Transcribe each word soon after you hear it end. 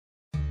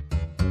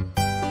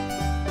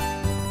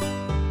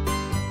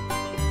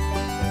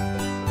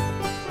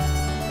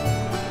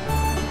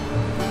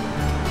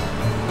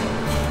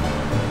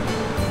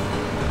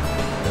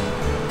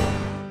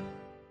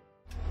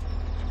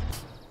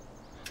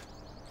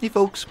Hey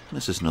folks,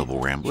 this is Noble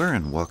Rambler,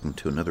 and welcome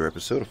to another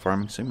episode of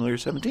Farming Simulator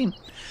 17.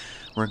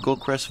 We're in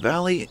Goldcrest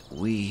Valley.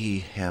 We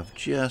have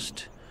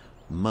just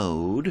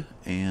mowed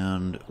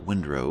and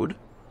windrowed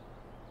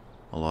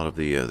a lot of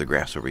the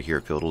grass over here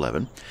at Field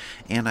 11,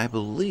 and I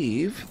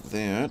believe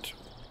that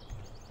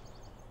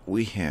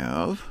we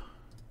have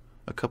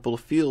a couple of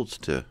fields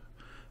to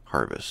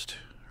harvest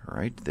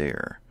right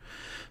there.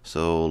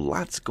 So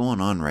lots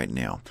going on right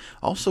now.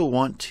 Also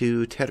want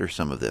to tether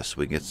some of this so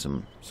we get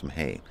some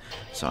hay.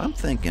 So I'm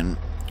thinking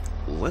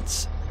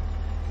let's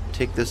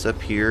take this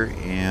up here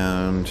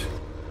and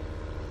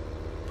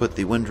put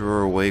the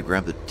windrower away,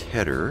 grab the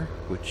tedder,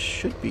 which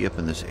should be up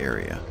in this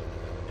area,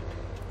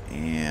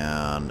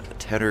 and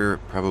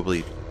tether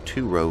probably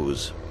 2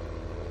 rows.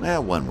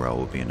 One row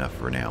will be enough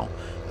for now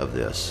of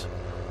this.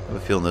 I have a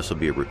feeling this will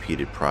be a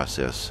repeated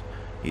process.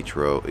 Each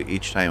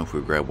time if we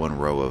grab 1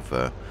 row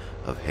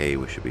of hay,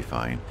 we should be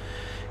fine.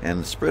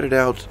 And spread it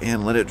out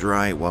and let it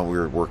dry while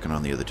we're working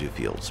on the other 2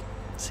 fields.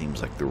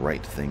 Seems like the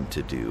right thing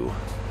to do.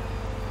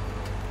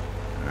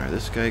 Alright,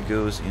 this guy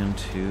goes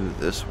into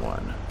this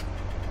one.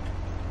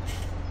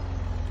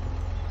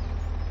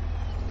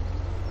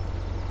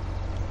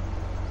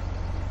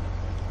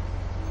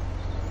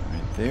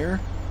 Right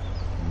there.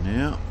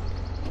 No.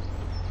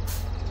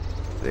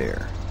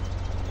 There.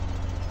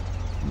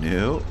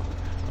 No.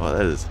 Oh,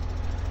 that is...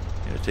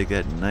 Gotta take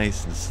that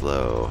nice and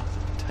slow.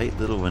 Tight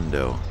little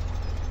window.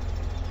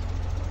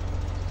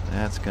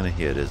 That's gonna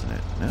hit, isn't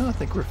it? No, I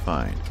think we're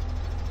fine.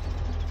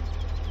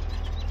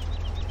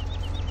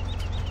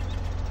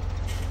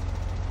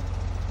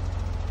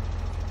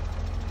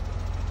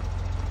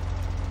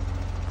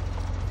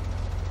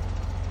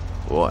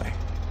 Boy,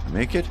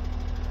 make it?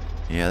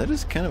 Yeah, that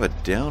is kind of a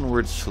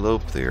downward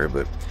slope there,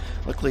 but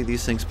luckily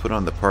these things put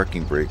on the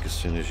parking brake as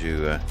soon as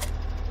you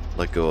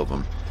let go of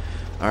them.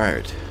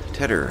 Alright,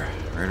 tedder,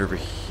 right over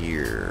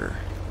here.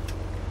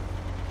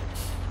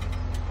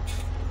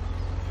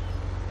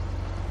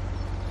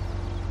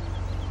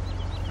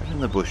 Right in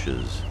the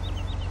bushes.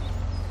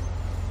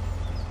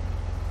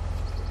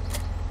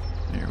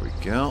 There we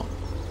go.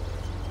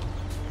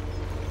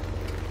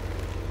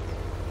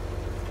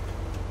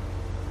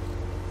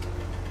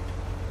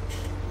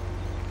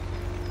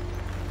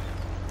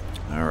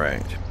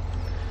 Alright.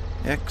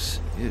 X,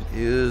 it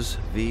is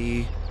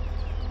VB.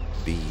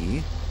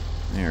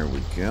 There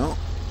we go.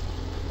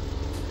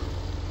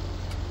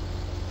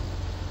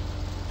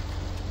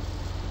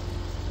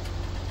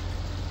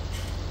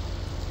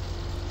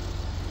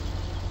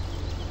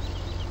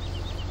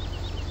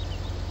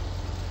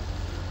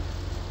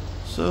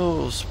 So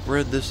we'll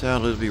spread this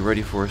out. It'll be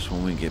ready for us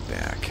when we get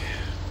back.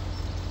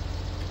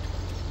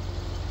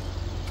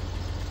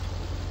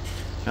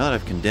 Now that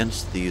I've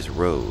condensed these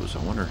rows, I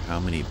wonder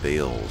how many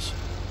bales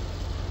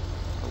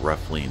are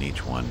roughly in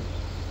each one.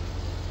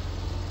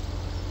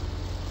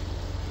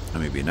 I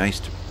mean,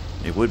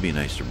 it would be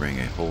nice to bring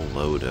a whole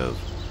load of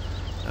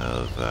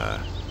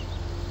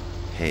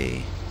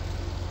hay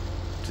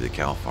to the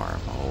cow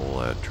farm, a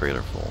whole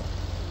trailer full.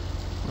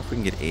 I wonder if we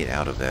can get 8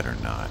 out of that or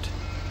not.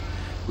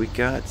 We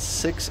got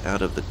 6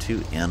 out of the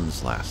 2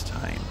 ends last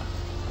time.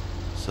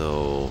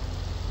 So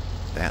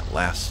that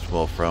lasts,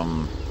 well,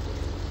 from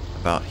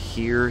about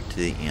here to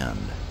the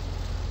end,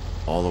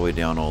 all the way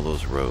down all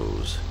those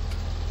rows.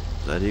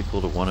 Is that equal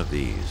to one of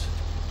these?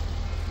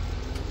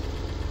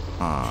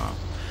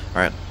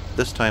 Alright,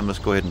 this time let's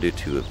go ahead and do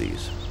 2 of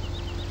these.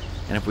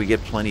 And if we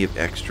get plenty of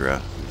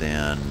extra,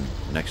 then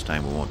next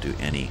time we won't do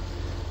any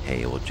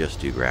hay. We'll just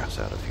do grass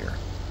out of here.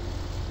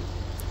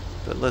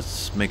 But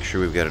let's make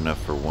sure we've got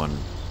enough for 1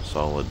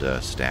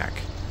 solid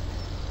stack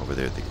over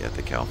there at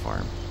the cow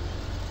farm.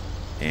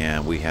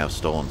 And we have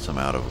stolen some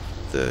out of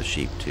the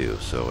sheep too,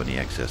 so any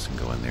excess can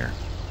go in there.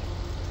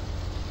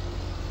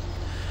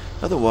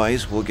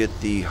 Otherwise, we'll get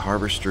the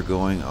harvester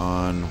going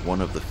on one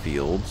of the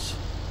fields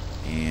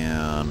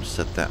and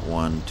set that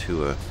one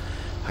to a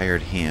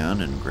hired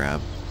hand and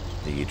grab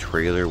the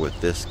trailer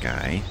with this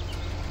guy,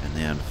 and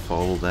then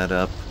follow that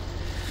up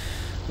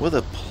with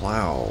a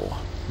plow.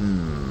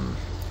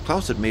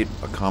 Klaus had made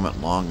a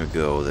comment long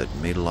ago that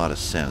made a lot of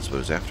sense, but it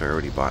was after I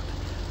already bought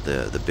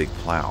the big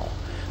plow.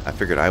 I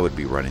figured I would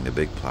be running the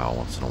big plow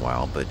once in a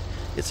while, but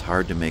it's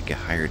hard to make a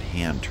hired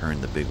hand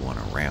turn the big one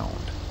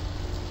around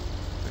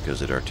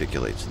because it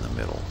articulates in the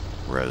middle,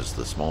 whereas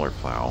the smaller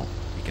plow,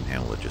 you can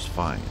handle it just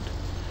fine.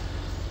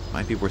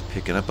 Might be worth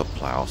picking up a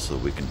plow so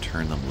that we can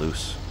turn them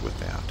loose with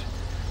that.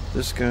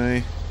 This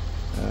guy,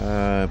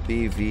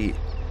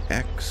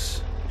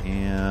 BVX,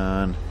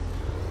 and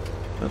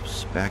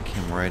oops, back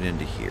him right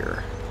into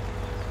here.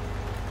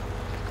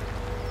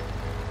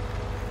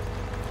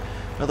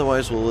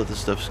 Otherwise, we'll let this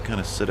stuff kind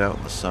of sit out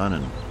in the sun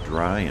and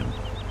dry,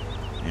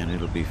 and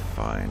it'll be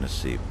fine. Let's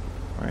see,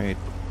 right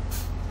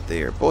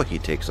there. Boy, he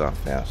takes off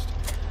fast.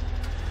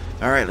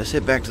 Alright, let's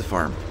head back to the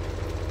farm.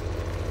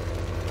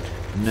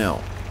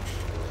 No.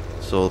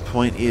 So the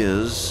point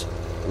is,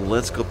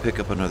 let's go pick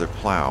up another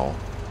plow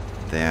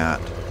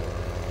that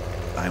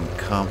I'm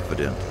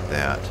confident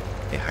that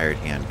a hired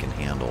hand can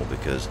handle,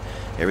 because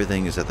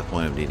everything is at the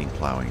point of needing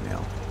plowing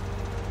now.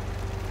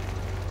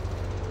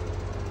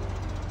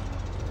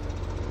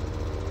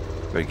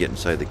 Better get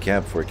inside the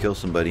cab before I kill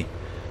somebody.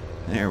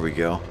 There we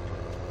go.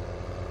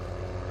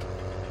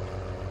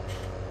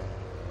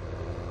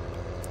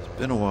 It's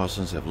been a while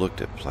since I've looked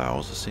at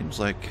plows. It seems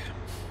like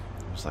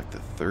it was like the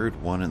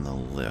third one in the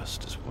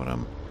list is what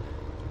I'm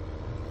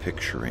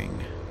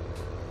picturing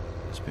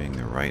as being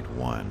the right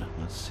one.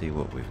 Let's see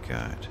what we've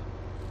got.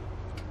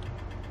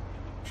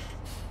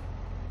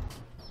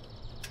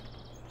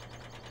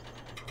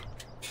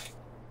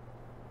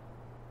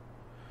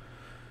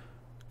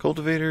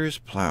 Cultivators,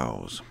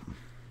 plows.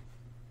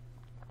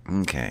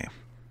 Okay.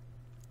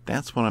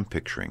 That's what I'm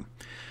picturing.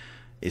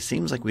 It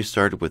seems like we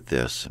started with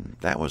this, and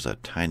that was a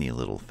tiny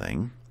little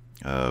thing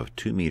of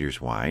 2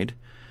 meters wide,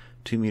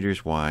 2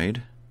 meters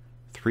wide,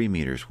 3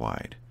 meters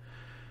wide.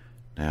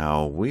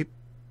 Now, we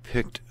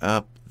picked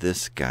up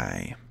this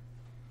guy,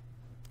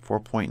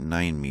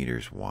 4.9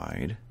 meters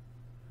wide.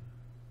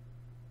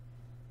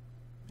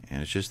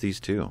 And it's just these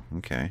two.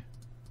 Okay.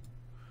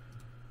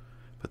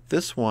 But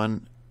this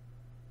one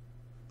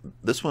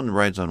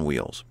rides on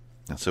wheels.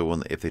 And so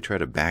if they try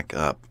to back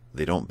up,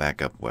 they don't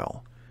back up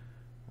well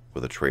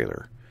with a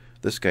trailer.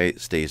 This guy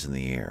stays in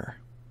the air.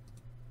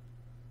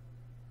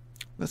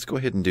 Let's go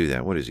ahead and do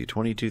that. What is he,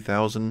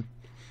 22,000?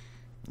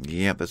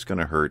 Yeah, that's going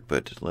to hurt,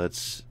 but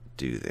let's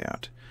do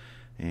that.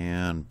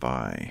 And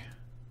buy.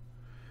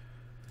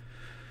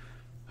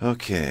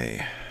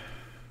 Okay.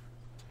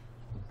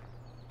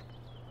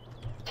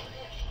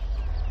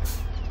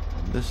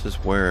 This is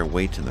where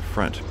weight in the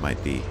front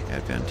might be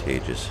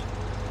advantageous,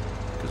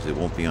 because it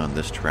won't be on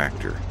this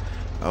tractor.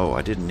 Oh,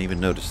 I didn't even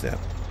notice that.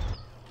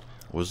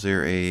 Was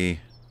there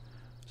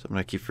something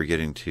I keep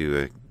forgetting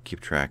to keep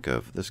track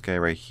of? This guy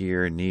right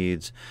here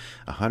needs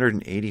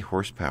 180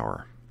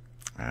 horsepower.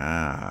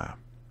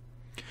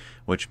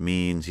 Which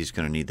means he's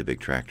going to need the big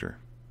tractor.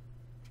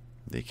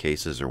 The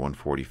cases are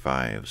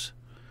 145s.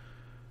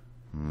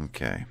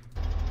 Okay.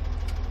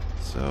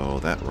 So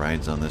that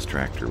rides on this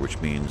tractor,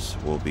 which means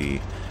we'll be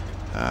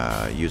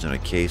using a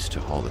case to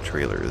haul the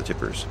trailer, the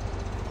tippers.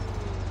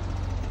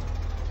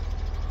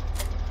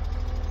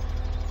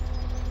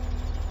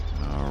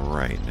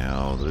 Alright,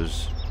 now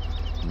there's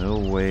no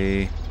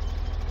way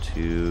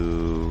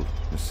to...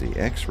 Let's see,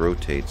 X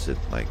rotates it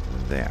like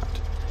that.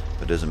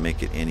 But doesn't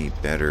make it any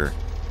better.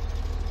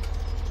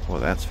 Oh,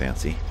 that's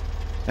fancy.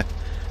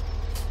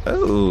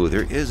 Oh,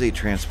 there is a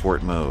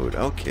transport mode.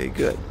 Okay,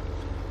 good.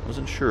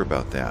 Wasn't sure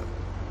about that.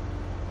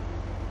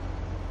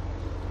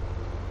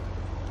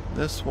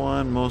 This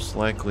one most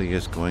likely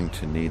is going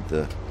to need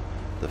the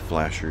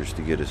flashers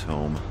to get us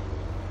home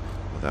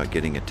without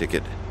getting a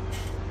ticket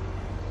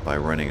by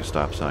running a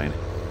stop sign.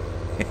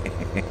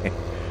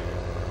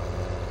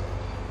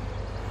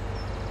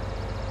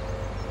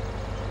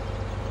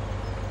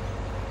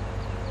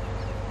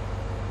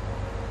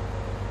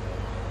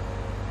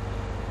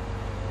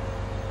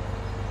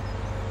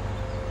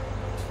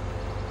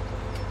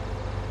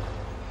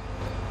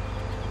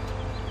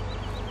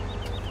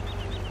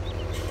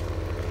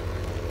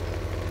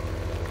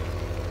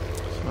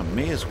 So I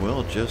may as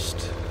well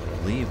just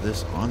leave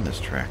this on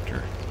this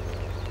tractor.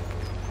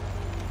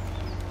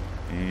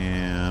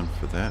 And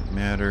for that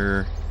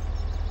matter,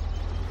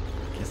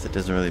 I guess it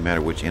doesn't really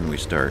matter which end we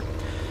start.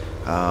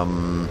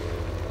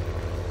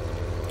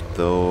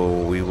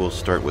 Though we will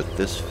start with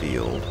this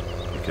field,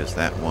 because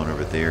that one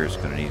over there is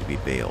going to need to be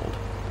baled.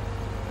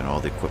 And all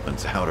the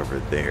equipment's out over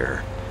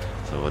there.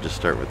 So we'll just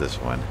start with this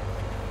one.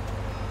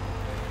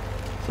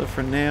 So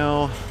for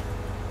now,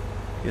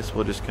 I guess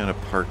we'll just kind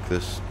of park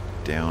this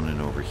down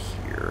and over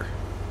here.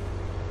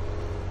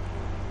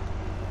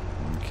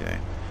 Okay.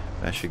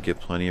 That should give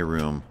plenty of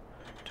room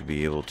to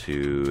be able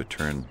to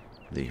turn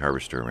the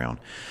harvester around.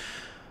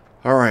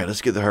 Alright,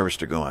 let's get the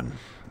harvester going.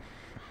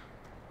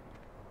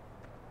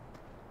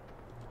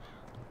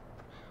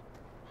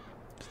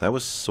 So that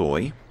was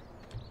soy.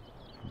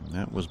 And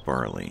that was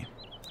barley,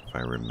 if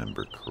I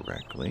remember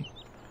correctly.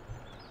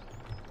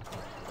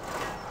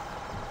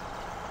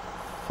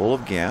 Full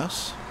of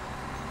gas.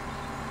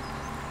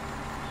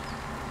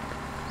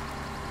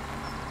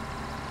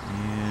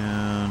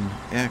 And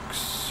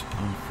X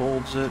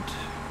unfolds it.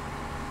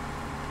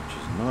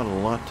 Not a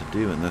lot to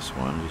do in this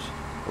one. Just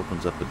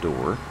opens up the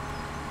door.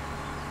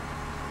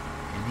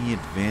 Any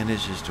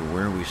advantages to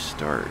where we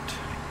start?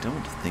 I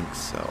don't think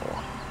so.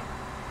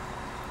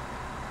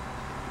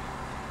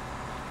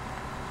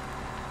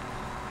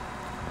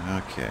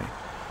 Okay.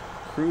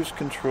 Cruise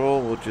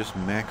control, we'll just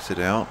max it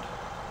out.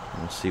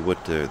 We'll see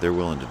what they're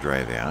willing to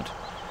drive at.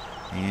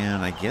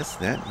 And I guess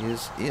that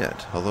is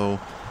it. Although,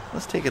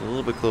 let's take it a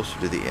little bit closer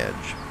to the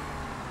edge,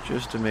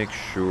 just to make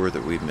sure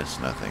that we miss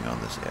nothing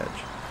on this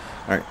edge.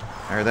 Alright,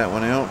 fire that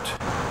one out.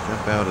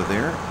 Jump out of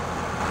there.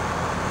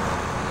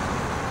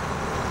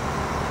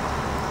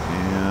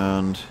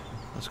 And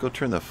let's go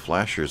turn the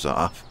flashers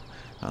off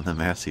on the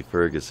Massey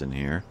Ferguson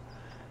here.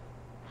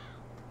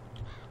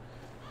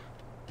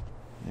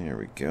 There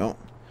we go.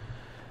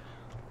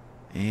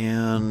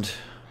 And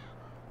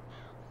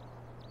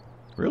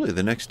really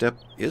the next step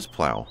is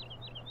plow.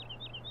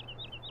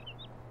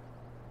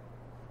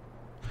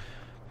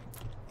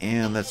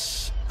 And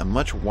that's a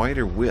much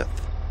wider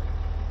width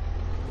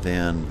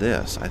than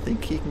this. I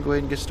think he can go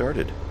ahead and get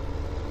started.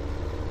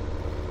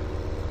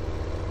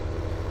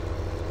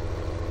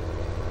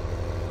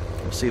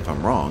 We'll see if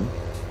I'm wrong.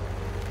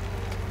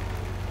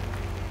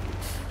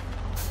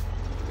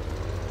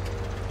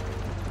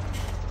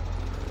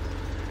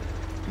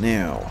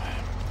 Now,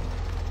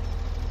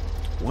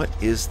 what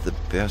is the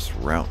best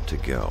route to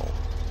go?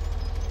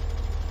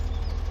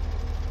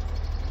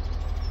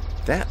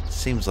 That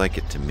seems like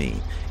it to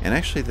me. And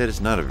actually, that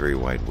is not a very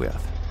wide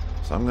width.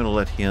 So I'm going to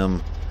let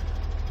him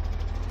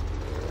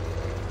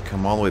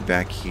come all the way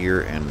back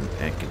here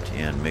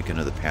and make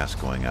another pass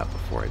going up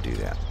before I do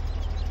that.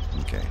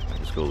 Okay, I'll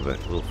just go a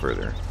little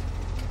further.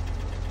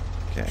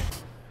 Okay.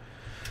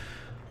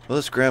 Well,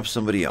 let's grab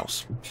somebody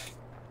else.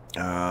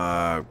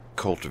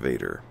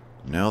 Cultivator.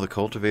 No, the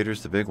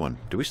cultivator's the big one.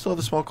 Do we still have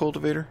the small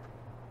cultivator?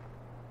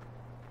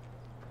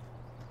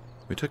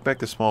 We took back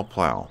the small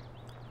plow.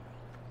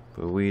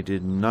 But we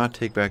did not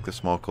take back the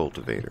small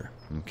cultivator.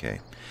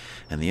 Okay.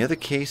 And the other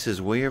case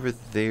is way over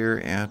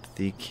there at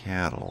the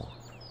cattle.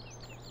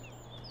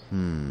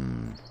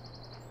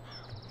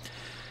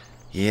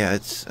 Yeah,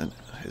 it's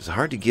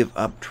hard to give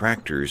up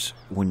tractors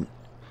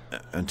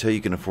until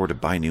you can afford to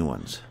buy new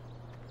ones.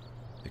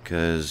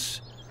 Because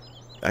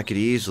I could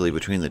easily,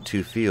 between the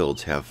two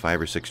fields, have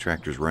 5 or 6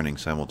 tractors running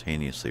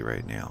simultaneously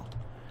right now.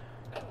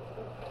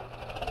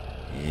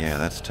 Yeah,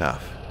 that's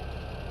tough.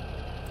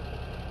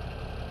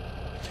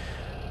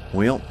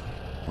 Well,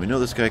 we know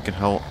this guy can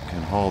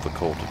haul the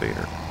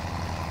cultivator.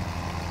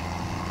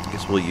 I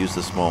guess we'll use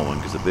the small one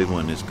because the big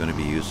one is going to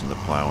be using the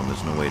plow and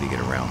there's no way to get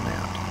around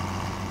that.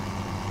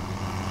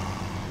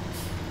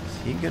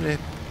 Is he going to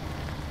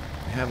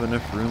have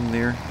enough room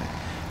there?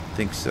 I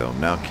think so.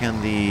 Now,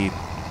 can the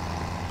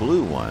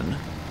blue one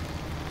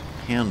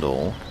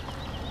handle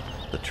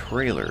the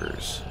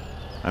trailers?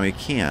 I mean, it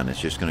can.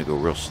 It's just going to go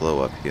real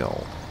slow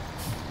uphill.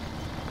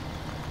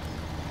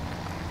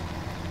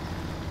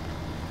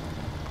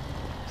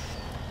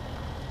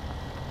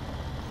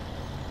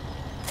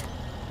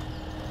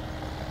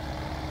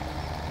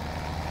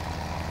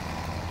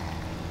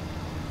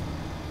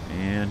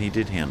 And he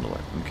did handle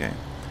it. Okay.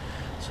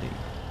 So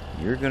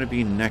you're going to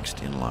be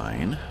next in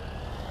line.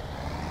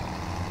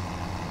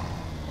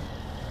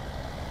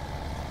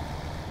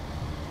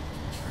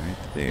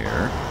 Right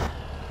there.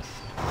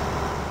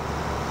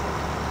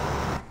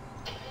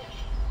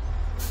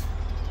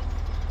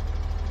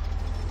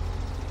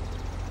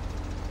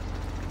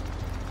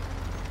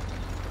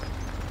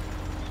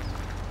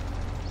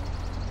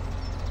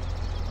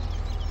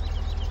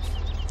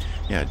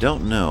 Yeah, I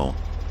don't know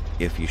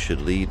if you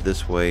should lead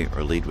this way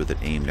or lead with it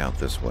aimed out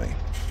this way.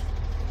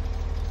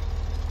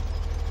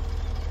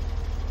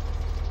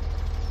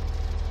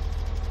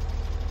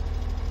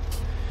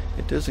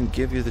 It doesn't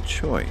give you the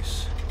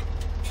choice.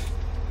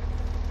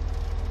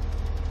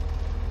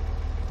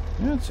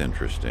 That's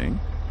interesting.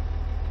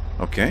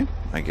 Okay,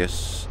 I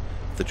guess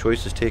if the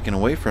choice is taken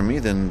away from me,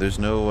 then there's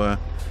no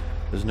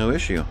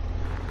issue.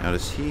 Now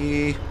does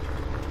he?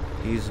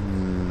 He's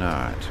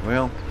not.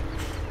 Well,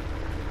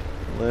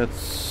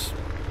 let's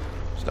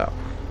stop.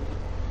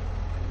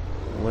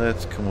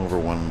 Let's come over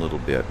one little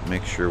bit.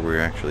 Make sure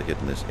we're actually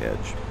hitting this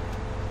edge.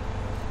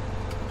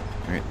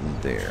 Right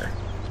in there.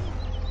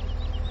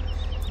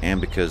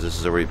 And because this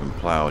has already been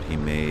plowed, he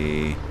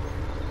may...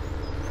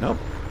 Nope.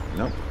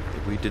 Nope.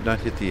 We did not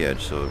hit the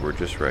edge, so we're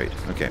just right.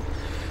 Okay.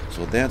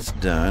 So that's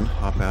done.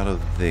 Hop out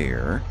of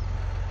there.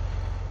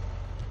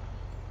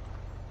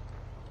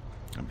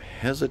 I'm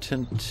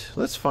hesitant.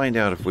 Let's find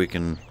out if we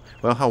can...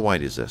 Well, how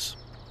wide is this?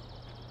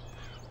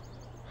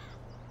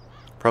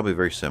 Probably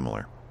very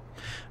similar.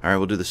 Alright,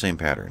 we'll do the same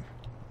pattern.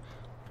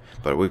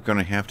 But we're going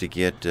to have to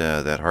get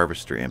that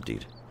harvester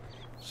emptied.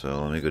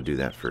 So let me go do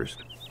that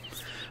first.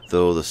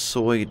 Though the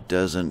soy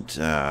doesn't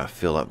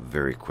fill up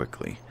very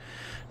quickly.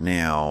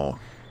 Now,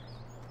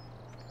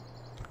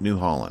 New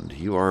Holland,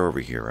 you are over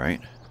here, right?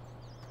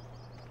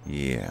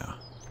 Yeah.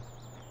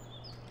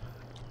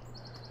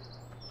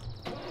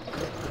 Let's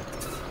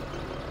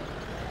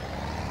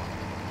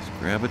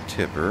grab a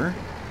tipper.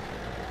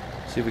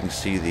 See if we can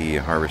see the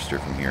harvester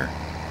from here.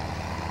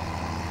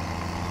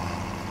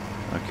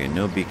 Okay,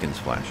 no beacons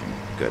flashing.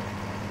 Good.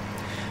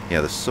 Yeah,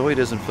 the soy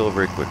doesn't fill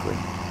very quickly.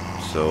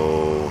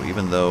 So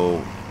even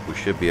though we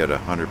should be at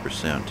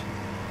 100%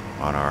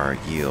 on our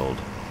yield,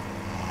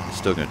 it's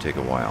still going to take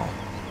a while.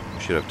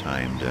 We should have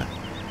time to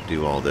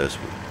do all this.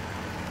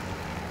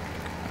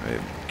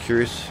 I'm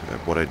curious.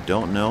 What I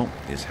don't know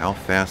is how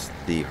fast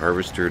the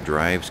harvester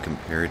drives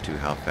compared to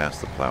how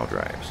fast the plow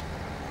drives.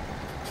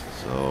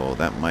 So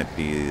that might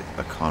be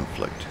a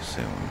conflict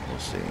soon. We'll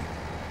see.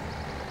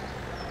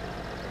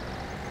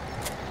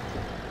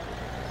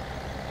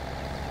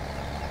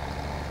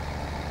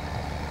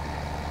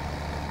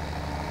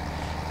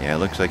 Yeah, it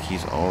looks like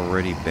he's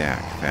already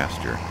back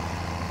faster.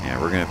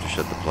 Yeah, we're going to have to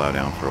shut the plow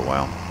down for a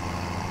while.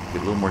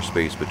 Get a little more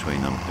space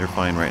between them. They're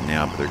fine right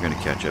now, but they're going to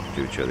catch up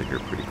to each other here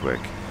pretty quick.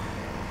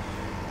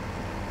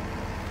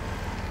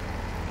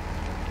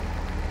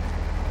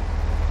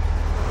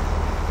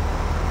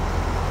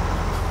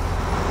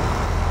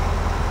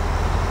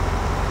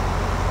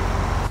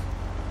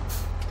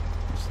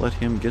 let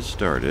him get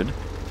started.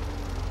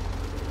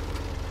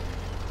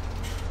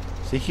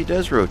 See, he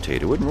does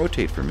rotate. It wouldn't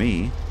rotate for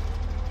me.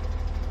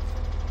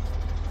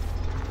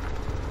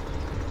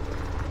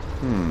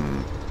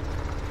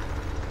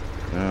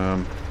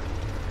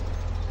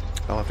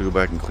 I'll have to go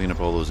back and clean up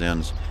all those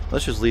ends.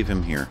 Let's just leave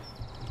him here.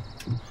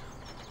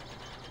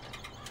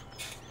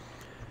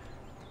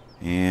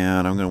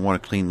 And I'm going to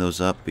want to clean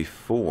those up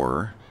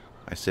before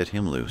I set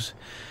him loose.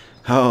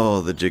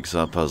 Oh, the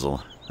jigsaw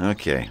puzzle.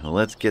 Okay, well,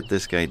 let's get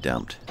this guy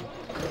dumped.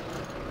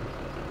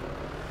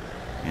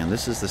 And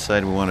this is the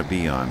side we want to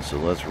be on, so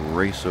let's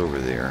race over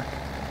there.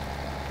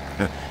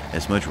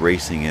 As much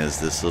racing as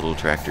this little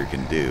tractor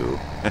can do.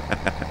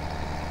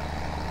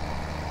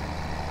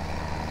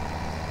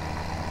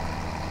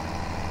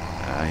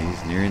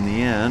 He's nearing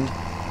the end.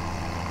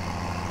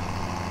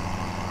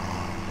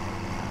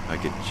 If I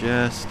could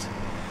just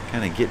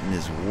kind of get in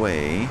his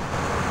way.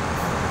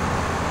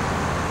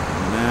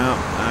 No,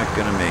 not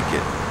gonna make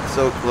it.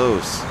 So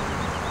close.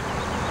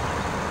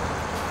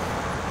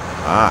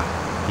 Ah,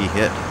 he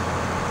hit.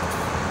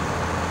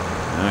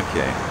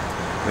 Okay,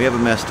 we have a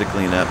mess to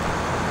clean up.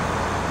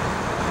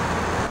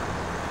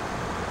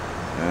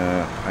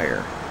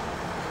 Higher.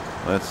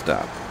 Let's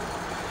stop.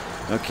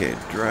 Okay,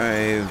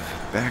 drive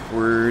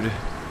backward.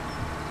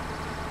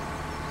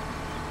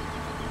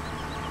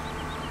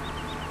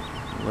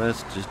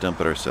 Let's just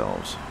dump it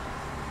ourselves.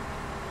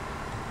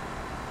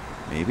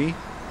 Maybe?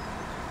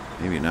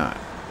 Maybe not.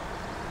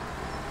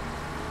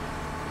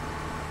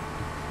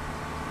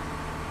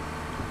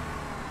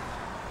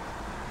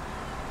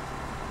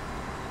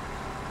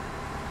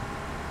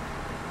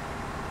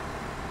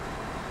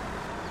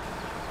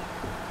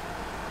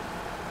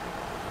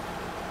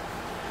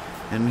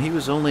 And he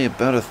was only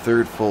about a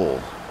third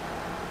full.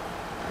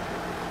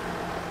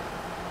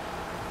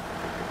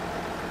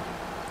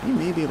 He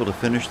may be able to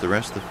finish the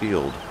rest of the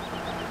field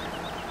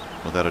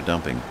without a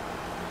dumping.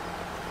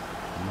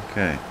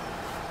 Okay.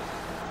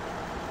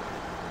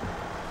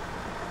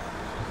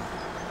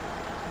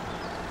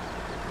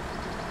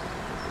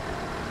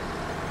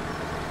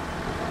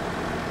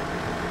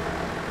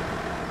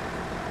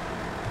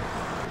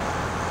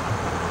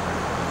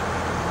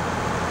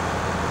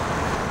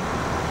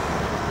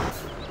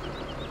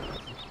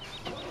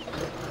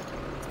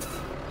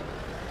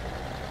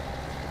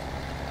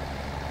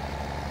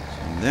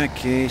 In that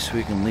case,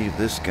 we can leave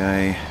this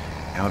guy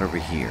out over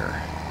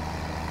here.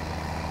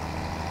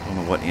 Don't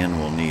know what end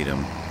we'll need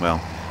him.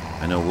 Well,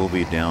 I know we'll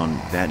be down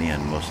that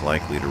end most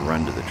likely to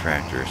run to the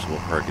tractor, so we'll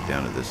park it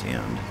down to this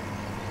end.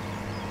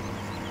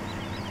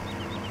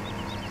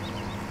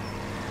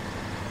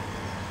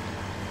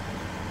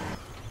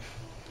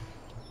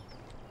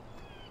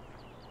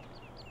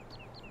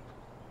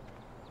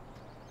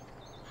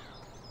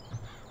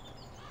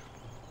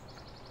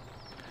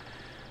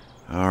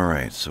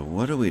 Alright, so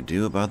what do we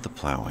do about the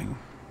plowing?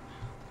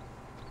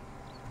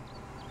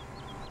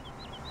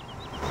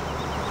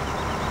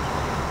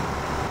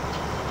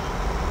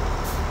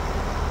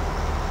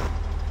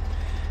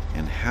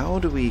 And how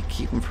do we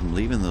keep them from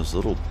leaving those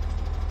little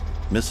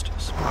mist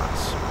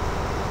spots?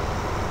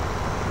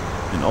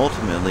 And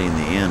ultimately, in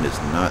the end, it's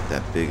not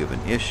that big of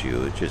an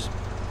issue. It just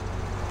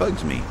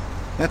bugs me.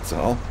 That's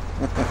all.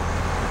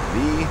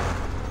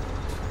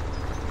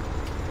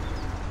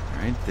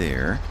 Right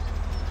there.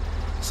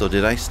 So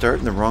did I start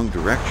in the wrong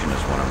direction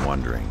is what I'm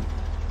wondering.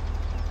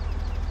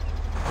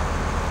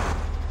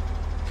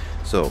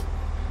 So,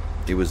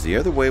 it was the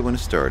other way when it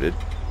started.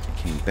 It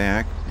came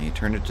back, and he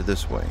turned it to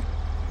this way.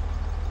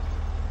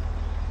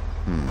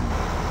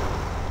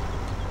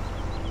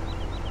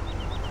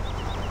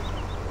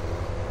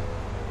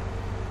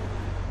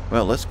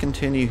 Well, let's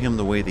continue him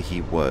the way that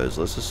he was.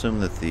 Let's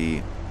assume that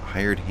the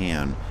hired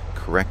hand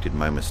corrected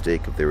my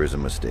mistake if there was a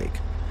mistake.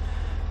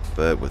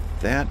 But with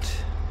that,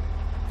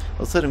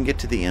 let's let him get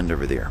to the end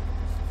over there.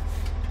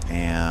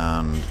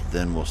 And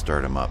then we'll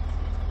start him up.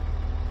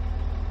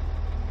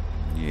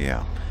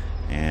 Yeah.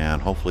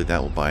 And hopefully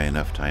that will buy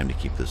enough time to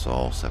keep this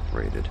all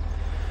separated.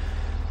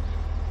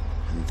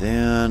 And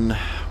then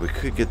we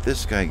could get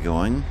this guy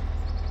going.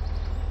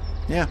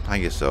 Yeah, I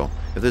guess so.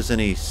 If there's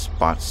any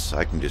spots,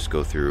 I can just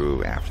go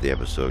through after the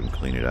episode and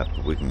clean it up.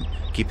 But we can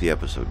keep the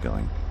episode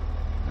going.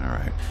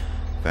 Alright.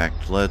 In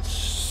fact,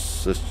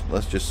 let's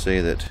just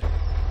say that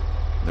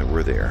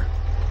we're there.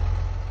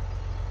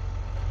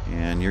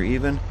 And you're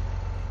even?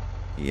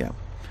 Yeah.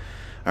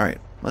 Alright,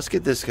 let's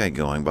get this guy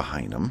going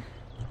behind him.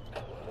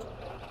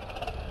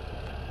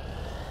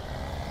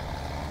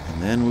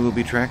 And then we will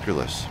be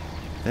tractorless.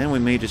 Then we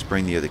may just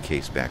bring the other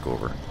case back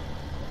over.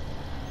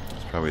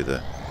 It's probably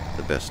the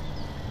best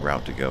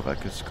route to go. If I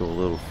could just go a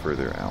little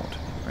further out.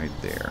 Right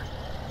there.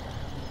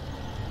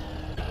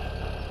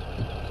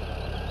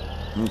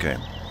 Okay.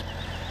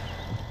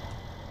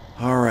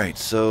 Alright,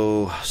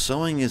 so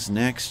sewing is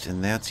next,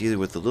 and that's either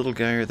with the little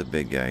guy or the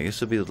big guy. This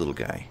will be the little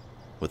guy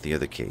with the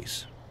other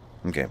case.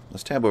 Okay,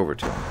 let's tab over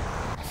to him.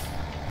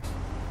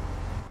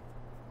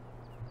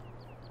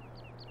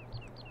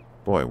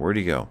 Boy, where'd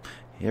he go?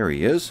 Here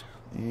he is.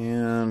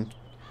 And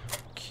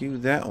cue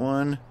that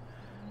one.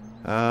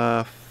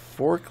 4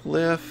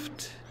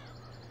 forklift.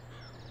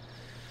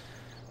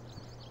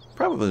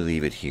 Probably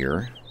leave it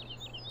here.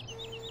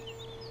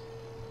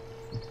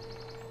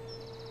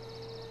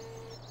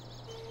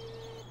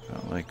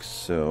 About like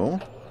so.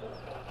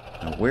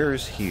 Now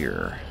where's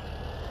here?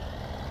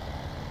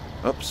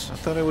 Oops, I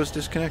thought I was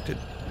disconnected.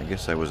 I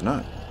guess I was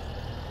not.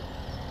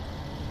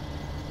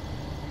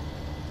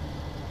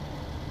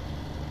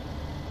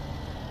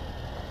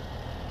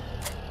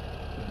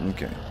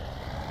 Okay.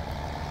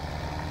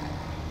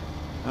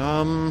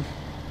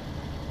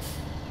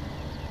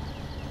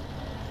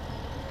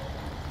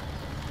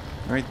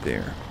 Right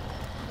there.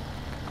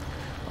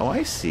 Oh,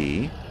 I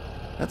see.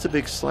 That's a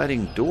big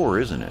sliding door,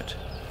 isn't it?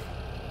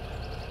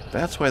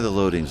 That's why the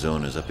loading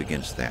zone is up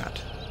against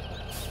that.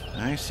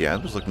 I see. I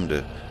was looking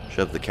to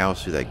shove the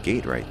cows through that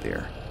gate right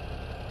there.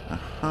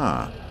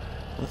 Aha.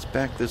 Let's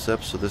back this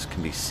up so this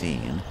can be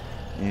seen.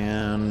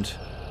 And...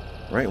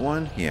 right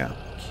one? Yeah.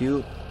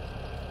 Q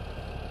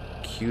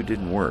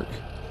didn't work.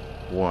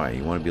 Why?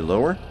 You want to be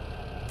lower?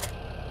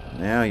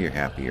 Now you're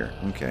happier.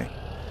 Okay.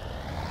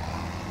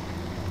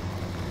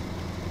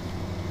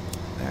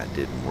 That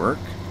didn't work.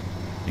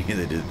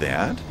 Neither did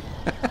that.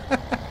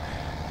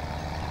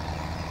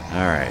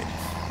 Alright.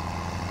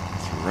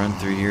 Let's run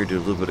through here, do a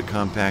little bit of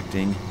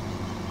compacting.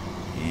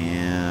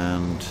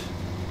 And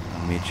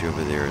I'll meet you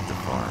over there at the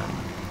farm.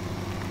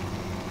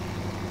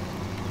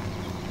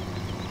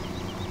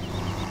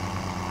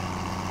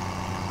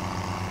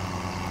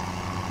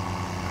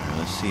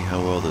 Let's see how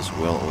well this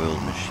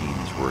well-oiled machine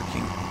is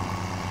working.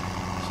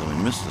 So we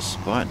missed a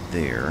spot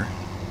there.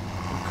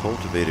 We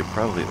cultivated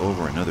probably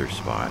over another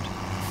spot.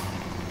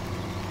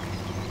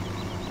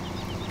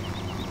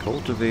 The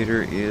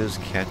cultivator is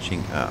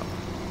catching up.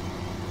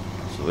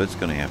 So it's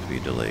going to have to be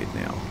delayed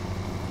now.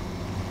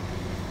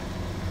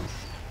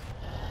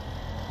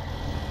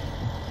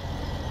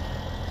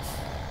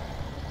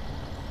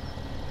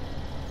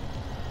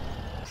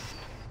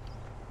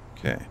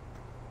 Okay.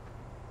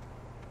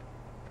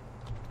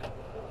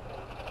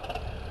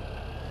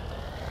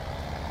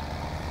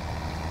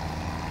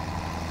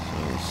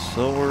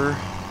 Sower.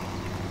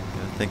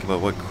 Gotta think about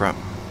what crop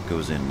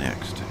goes in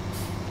next.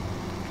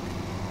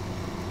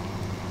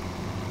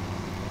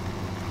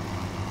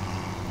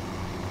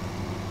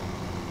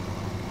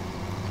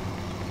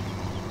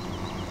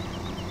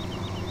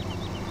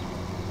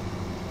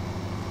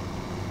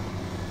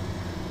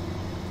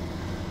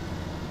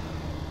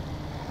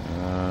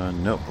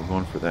 Nope, we're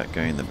going for that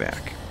guy in the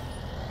back.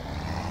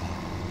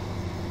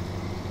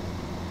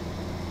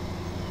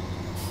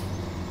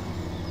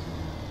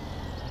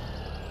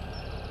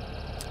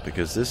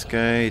 Because this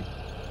guy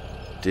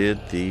did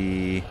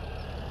the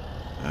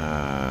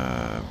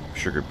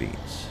sugar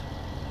beets.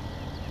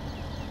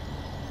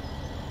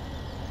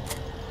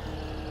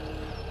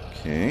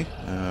 Okay,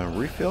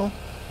 refill?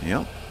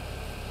 Yep.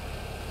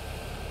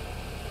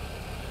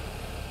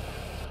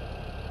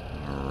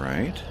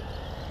 Alright.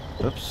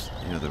 Oops,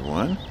 the other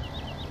one.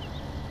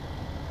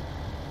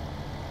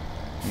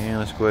 And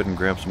let's go ahead and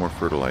grab some more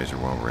fertilizer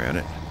while we're at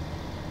it.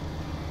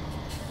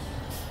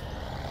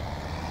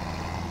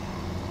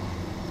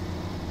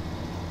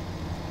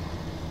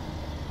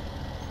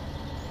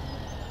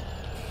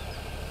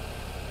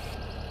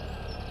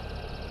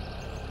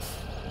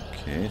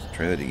 Okay, let's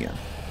try that again.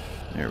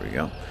 There we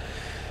go.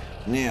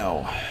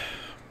 Now,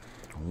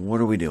 what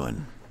are we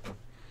doing?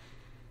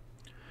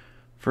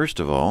 First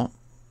of all,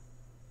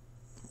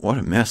 what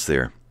a mess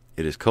there.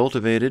 It is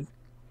cultivated,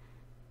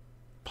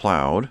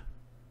 plowed,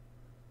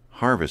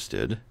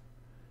 harvested,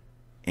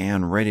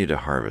 and ready to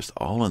harvest,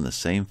 all in the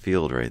same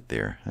field right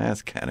there.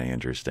 That's kind of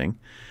interesting.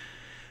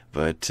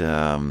 But,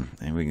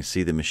 and we can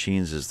see the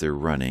machines as they're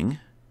running.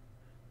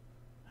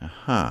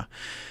 Aha.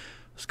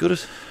 Let's go to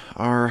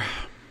our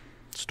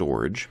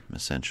storage,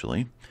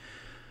 essentially.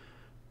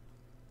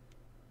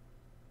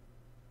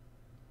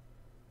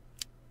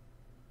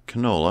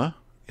 Canola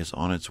is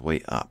on its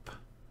way up.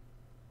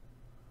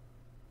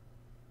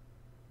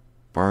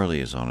 Barley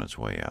is on its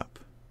way up.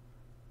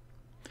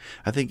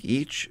 I think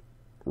each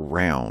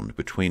round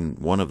between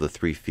one of the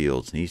three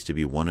fields needs to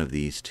be one of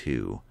these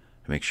two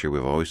to make sure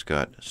we've always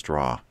got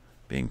straw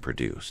being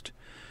produced.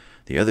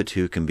 The other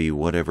two can be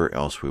whatever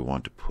else we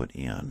want to put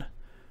in.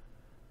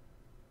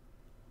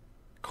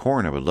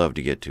 Corn I would love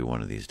to get to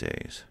one of these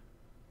days.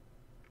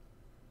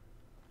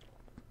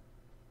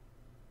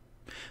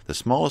 The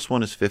smallest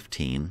one is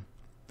 15.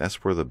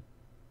 That's where the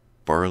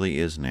barley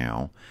is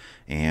now,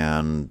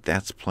 and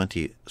that's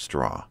plenty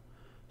straw.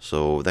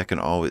 So that can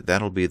always,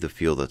 that'll be the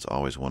field that's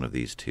always one of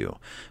these two.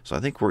 So I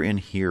think we're in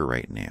here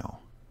right now.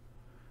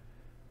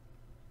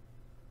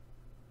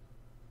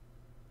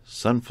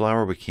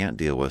 Sunflower we can't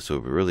deal with, so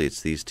really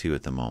it's these two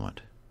at the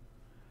moment.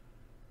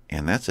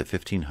 And that's at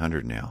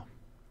 1500 now.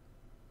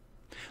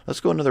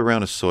 Let's go another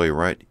round of soy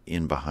right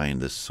in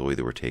behind this soy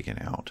that we're taking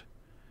out.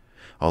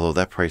 Although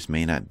that price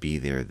may not be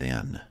there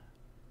then.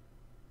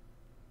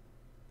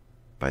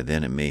 By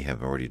then it may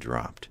have already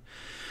dropped.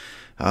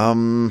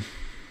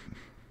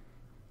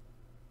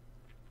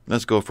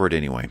 Let's go for it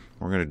anyway.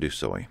 We're going to do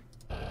soy.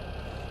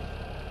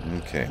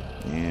 Okay,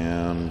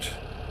 and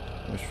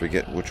I just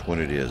forget which one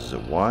it is. Is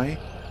it Y?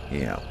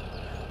 Yeah.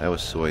 That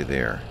was soy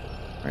there.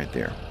 Right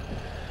there.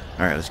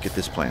 Alright, let's get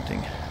this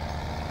planting.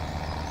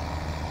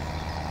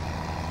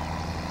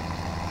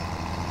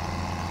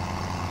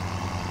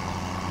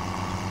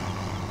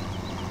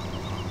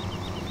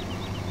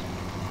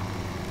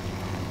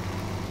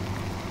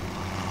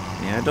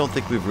 Yeah, I don't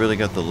think we've really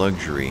got the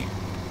luxury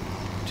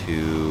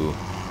to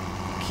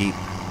keep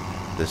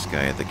this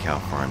guy at the cow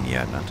farm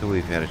yet. Not until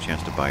we've had a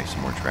chance to buy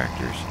some more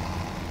tractors.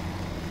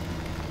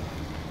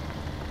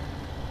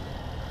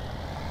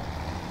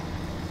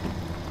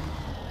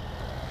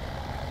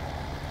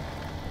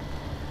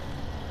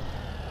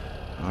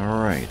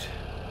 Alright.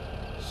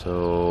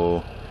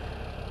 So...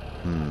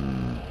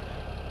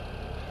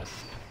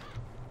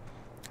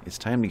 It's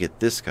time to get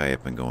this guy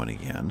up and going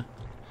again.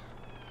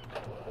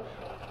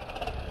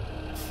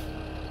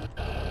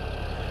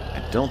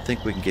 I don't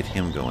think we can get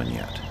him going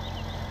yet.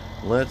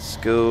 Let's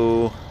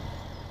go...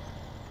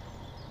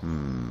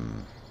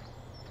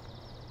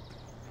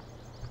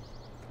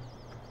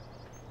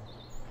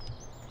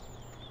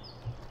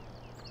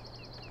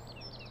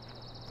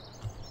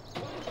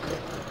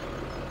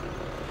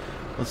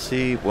 Let's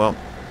see, well,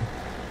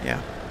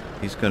 yeah,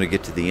 he's going to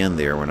get to the end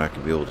there. We're not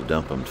going to be able to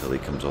dump him until he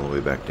comes all the way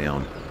back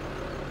down.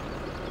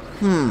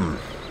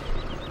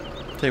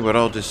 Tell you what,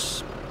 I'll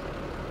just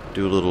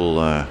do a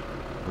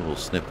little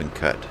snip and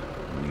cut.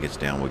 When he gets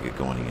down, we'll get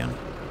going again.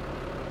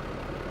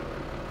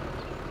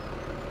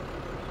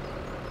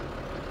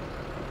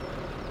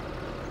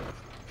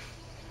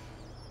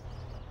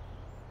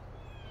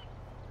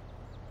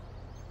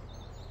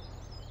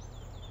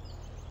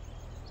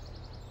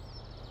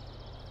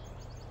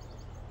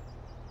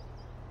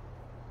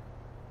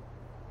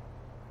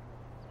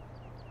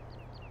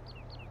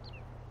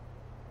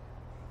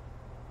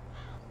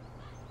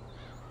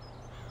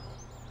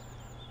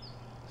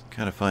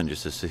 Kind of fun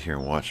just to sit here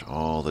and watch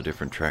all the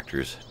different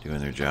tractors doing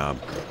their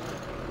job.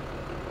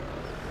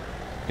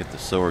 Get the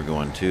sower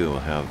going too. We'll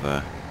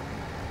have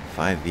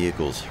 5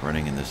 vehicles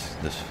running in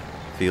this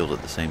field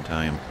at the same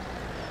time.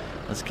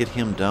 Let's get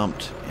him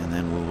dumped and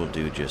then we will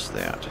do just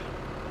that.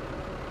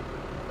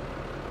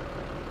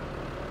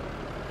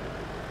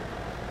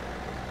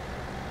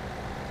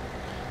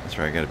 That's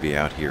right, I gotta be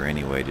out here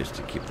anyway just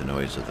to keep the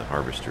noise of the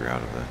harvester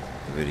out of the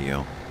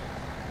video.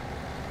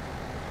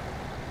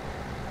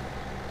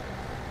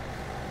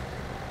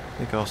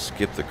 I think I'll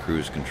skip the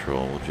cruise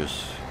control. We'll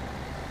just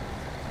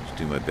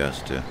do my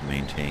best to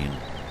maintain.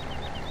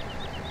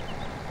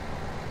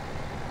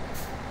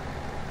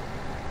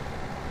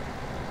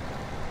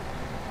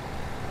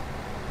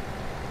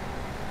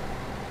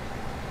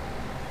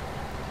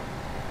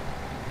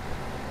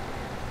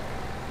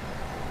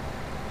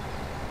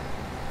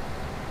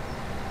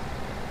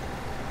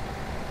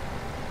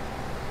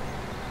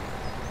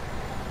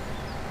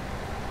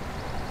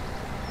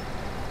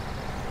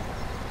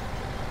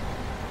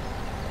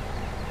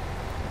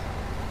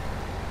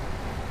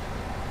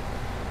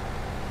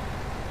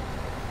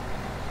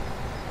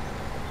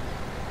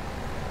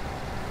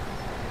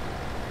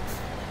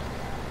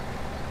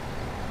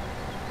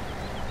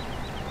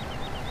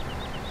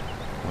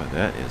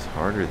 That is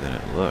harder than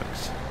it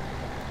looks.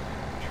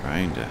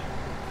 Trying to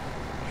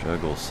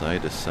juggle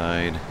side to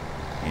side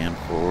and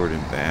forward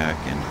and back,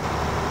 and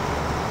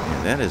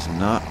yeah, that is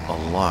not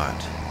a lot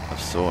of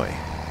soy.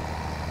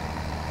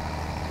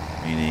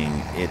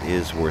 Meaning it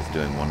is worth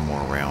doing one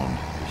more round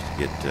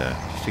just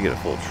to get a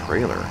full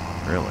trailer,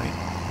 really.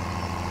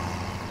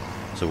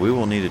 So we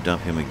will need to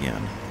dump him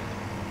again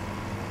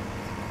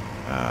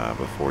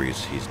before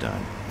he's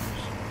done.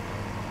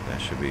 That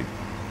should be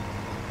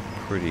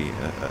pretty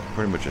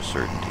much a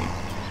certainty.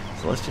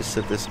 So let's just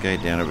set this guy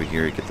down over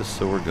here, get the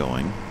sower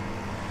going.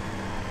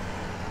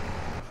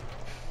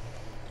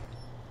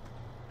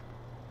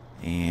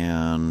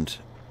 And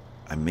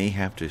I may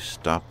have to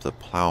stop the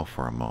plow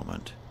for a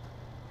moment,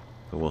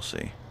 but we'll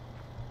see.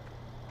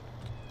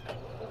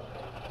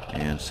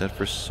 And set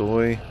for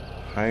soy,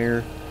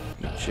 higher,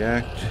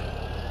 eject.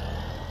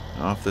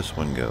 Off this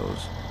one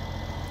goes.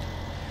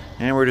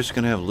 And we're just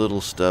going to have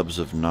little stubs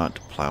of not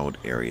plowed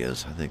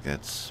areas. I think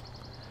that's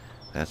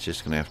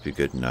just going to have to be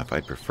good enough.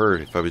 I'd prefer,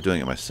 if I was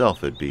doing it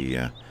myself, it'd be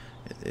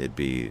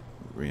you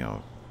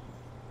know,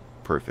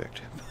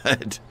 perfect.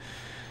 But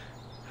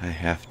I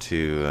have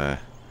to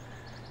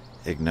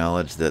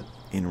acknowledge that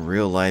in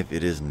real life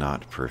it is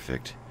not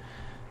perfect.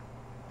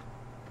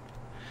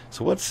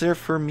 So what's there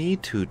for me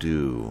to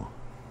do?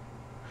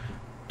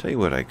 Tell you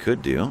what I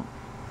could do.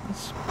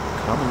 Let's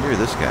commandeer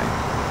this guy.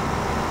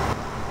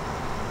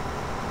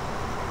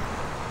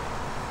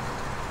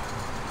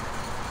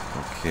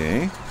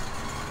 Okay.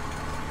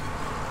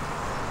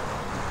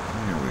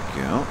 There we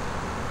go.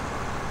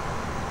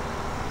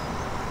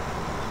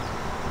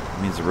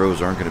 That means the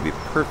rows aren't going to be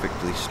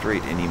perfectly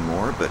straight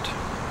anymore, but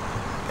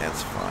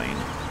that's fine.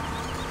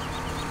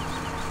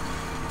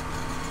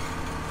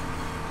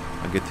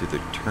 I'll get through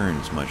the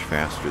turns much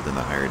faster than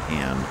the hired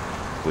hand,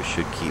 which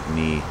should keep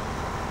me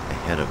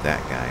ahead of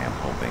that guy, I'm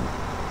hoping.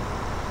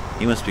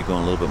 He must be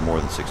going a little bit more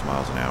than 6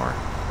 miles an hour.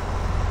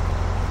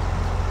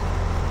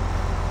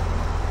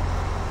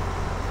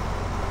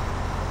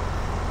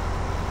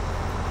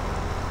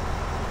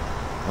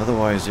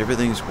 Otherwise,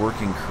 everything's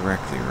working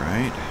correctly,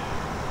 right?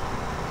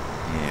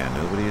 Yeah,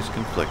 nobody is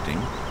conflicting.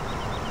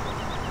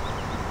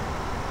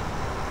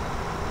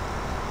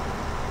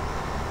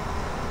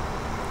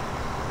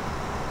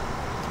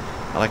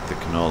 I like the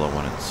canola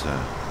when it's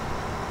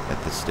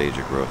at this stage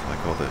of growth. I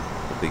like all the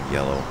big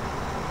yellow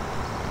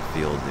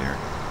field there.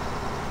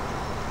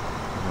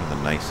 One of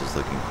the nicest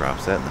looking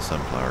crops, that and the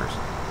sunflowers.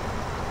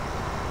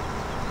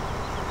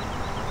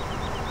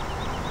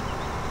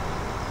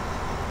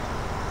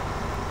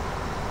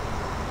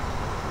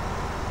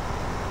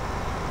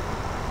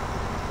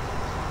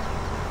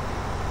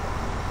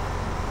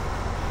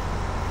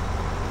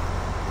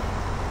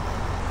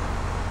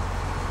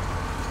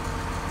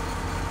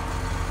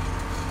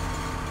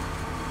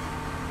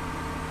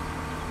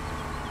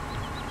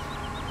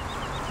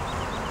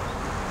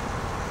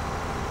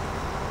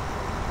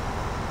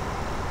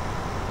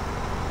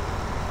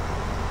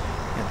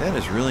 That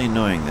is really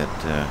annoying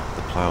that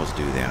the plows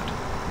do that.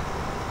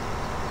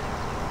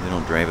 They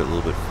don't drive it a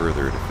little bit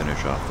further to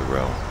finish off the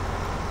row.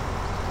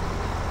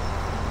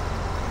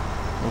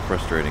 A little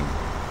frustrating.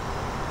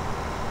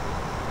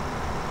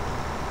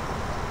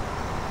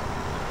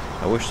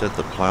 I wish that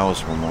the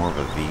plows were more of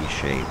a V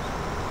shape.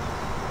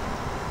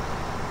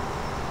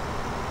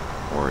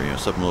 Or, you know,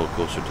 something a little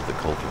closer to the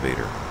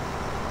cultivator.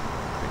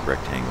 Like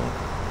rectangle.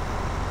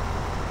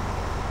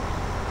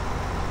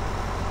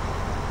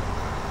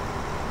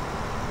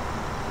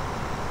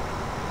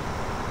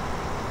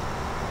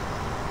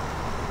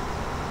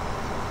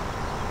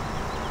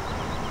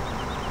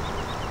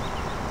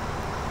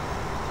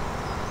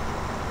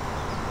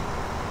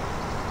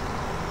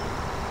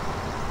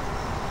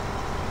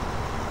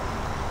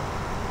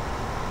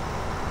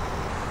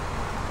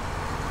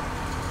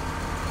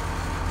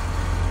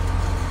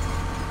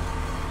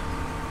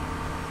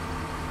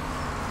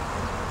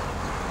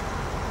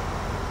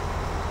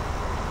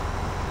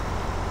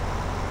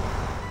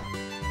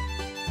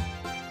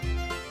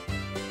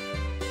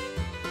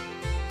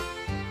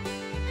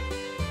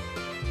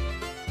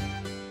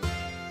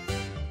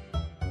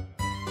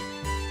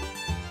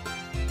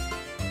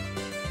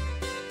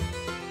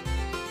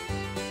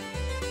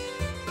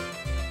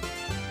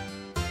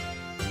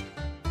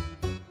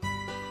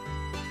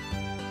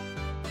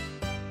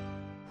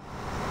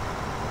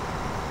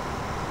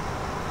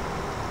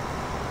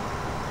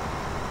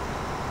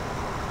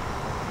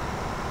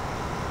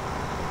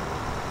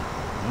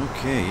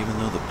 Okay, even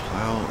though the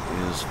plow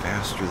is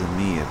faster than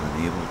me, I've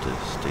been able to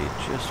stay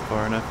just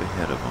far enough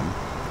ahead of them.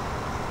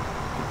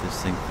 Get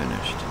this thing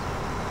finished.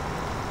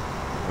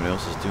 Everybody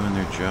else is doing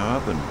their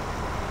job, and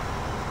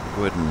I'll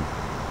go ahead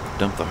and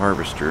dump the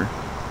harvester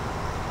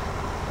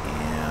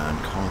and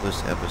call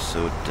this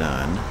episode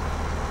done.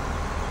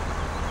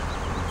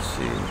 Let's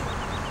see.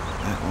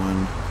 That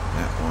one,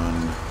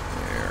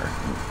 there.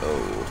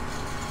 Oh.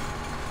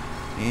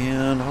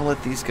 And I'll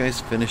let these guys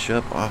finish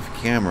up off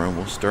camera, and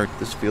we'll start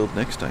this field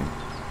next time.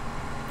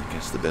 I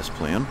guess the best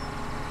plan.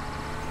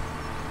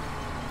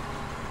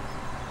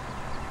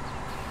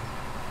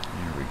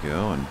 There we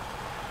go, and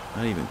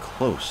not even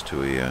close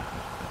to a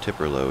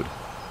tipper load.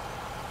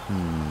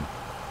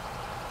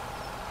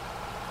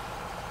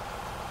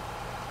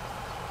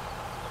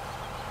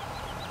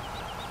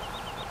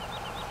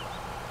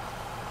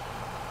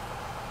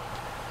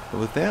 But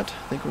with that,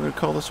 I think we're going to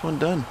call this one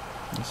done.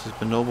 This has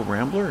been Noble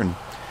Rambler, and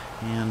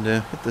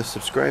hit the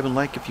subscribe and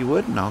like if you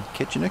would, and I'll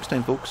catch you next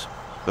time, folks.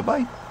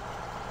 Bye-bye.